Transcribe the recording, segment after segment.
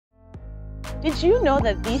Did you know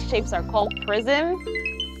that these shapes are called prisms?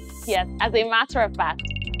 Yes, as a matter of fact,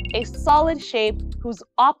 a solid shape whose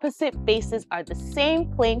opposite bases are the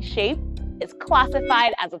same plane shape is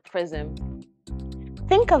classified as a prism.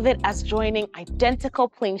 Think of it as joining identical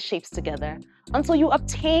plane shapes together until you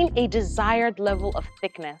obtain a desired level of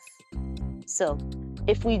thickness. So,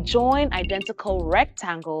 if we join identical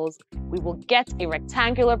rectangles, we will get a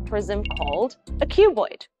rectangular prism called a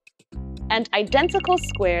cuboid. And identical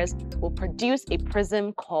squares will produce a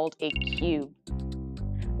prism called a cube.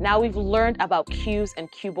 Now we've learned about cubes and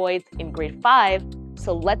cuboids in grade 5,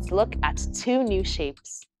 so let's look at two new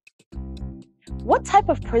shapes. What type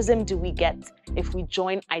of prism do we get if we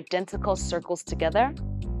join identical circles together?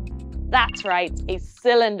 That's right, a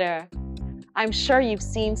cylinder. I'm sure you've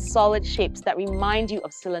seen solid shapes that remind you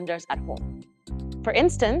of cylinders at home. For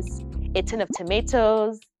instance, a tin of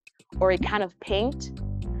tomatoes or a can of paint.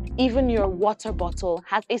 Even your water bottle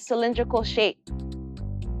has a cylindrical shape.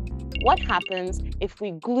 What happens if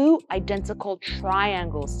we glue identical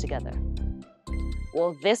triangles together?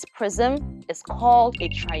 Well, this prism is called a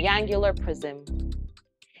triangular prism.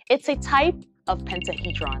 It's a type of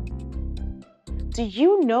pentahedron. Do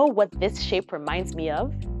you know what this shape reminds me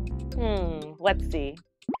of? Let's see.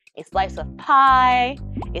 A slice of pie,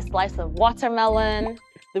 a slice of watermelon,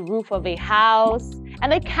 the roof of a house,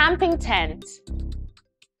 and a camping tent.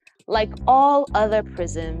 Like all other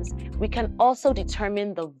prisms, we can also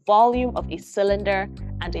determine the volume of a cylinder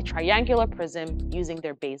and a triangular prism using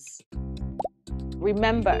their base.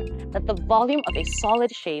 Remember that the volume of a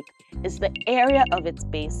solid shape is the area of its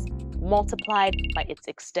base multiplied by its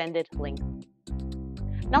extended length.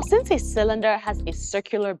 Now, since a cylinder has a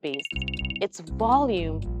circular base, its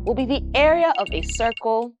volume will be the area of a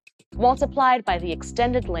circle multiplied by the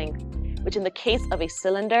extended length, which in the case of a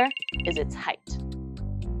cylinder is its height.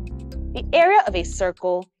 The area of a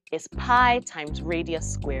circle is pi times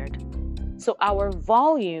radius squared. So our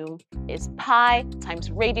volume is pi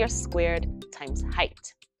times radius squared times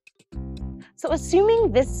height. So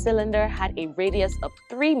assuming this cylinder had a radius of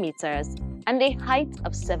 3 meters and a height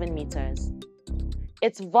of 7 meters,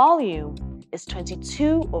 its volume is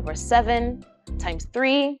 22 over 7 times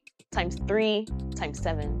 3 times 3 times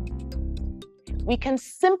 7. We can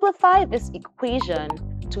simplify this equation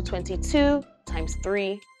to 22 times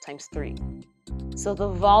 3 times 3. So the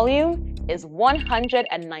volume is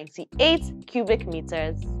 198 cubic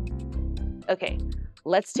meters. Okay,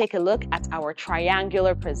 let's take a look at our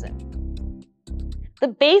triangular prism. The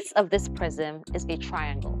base of this prism is a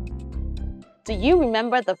triangle. Do you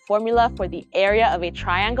remember the formula for the area of a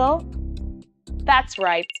triangle? That's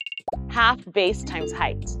right, half base times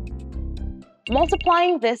height.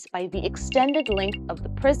 Multiplying this by the extended length of the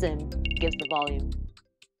prism gives the volume.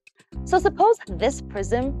 So suppose this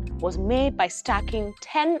prism was made by stacking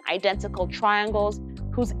 10 identical triangles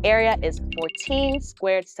whose area is 14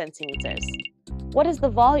 squared centimeters. What is the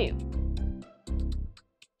volume?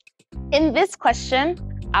 In this question,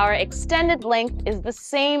 our extended length is the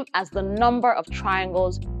same as the number of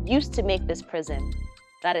triangles used to make this prism,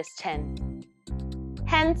 that is 10.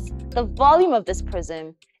 Hence, the volume of this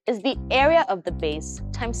prism is the area of the base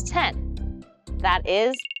times 10. That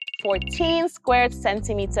is 14 squared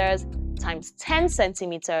centimeters times 10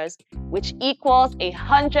 centimeters, which equals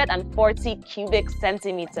 140 cubic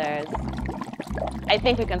centimeters. I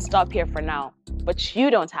think we can stop here for now, but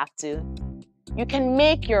you don't have to. You can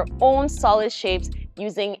make your own solid shapes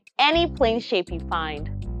using any plane shape you find.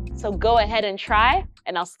 So go ahead and try,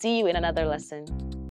 and I'll see you in another lesson.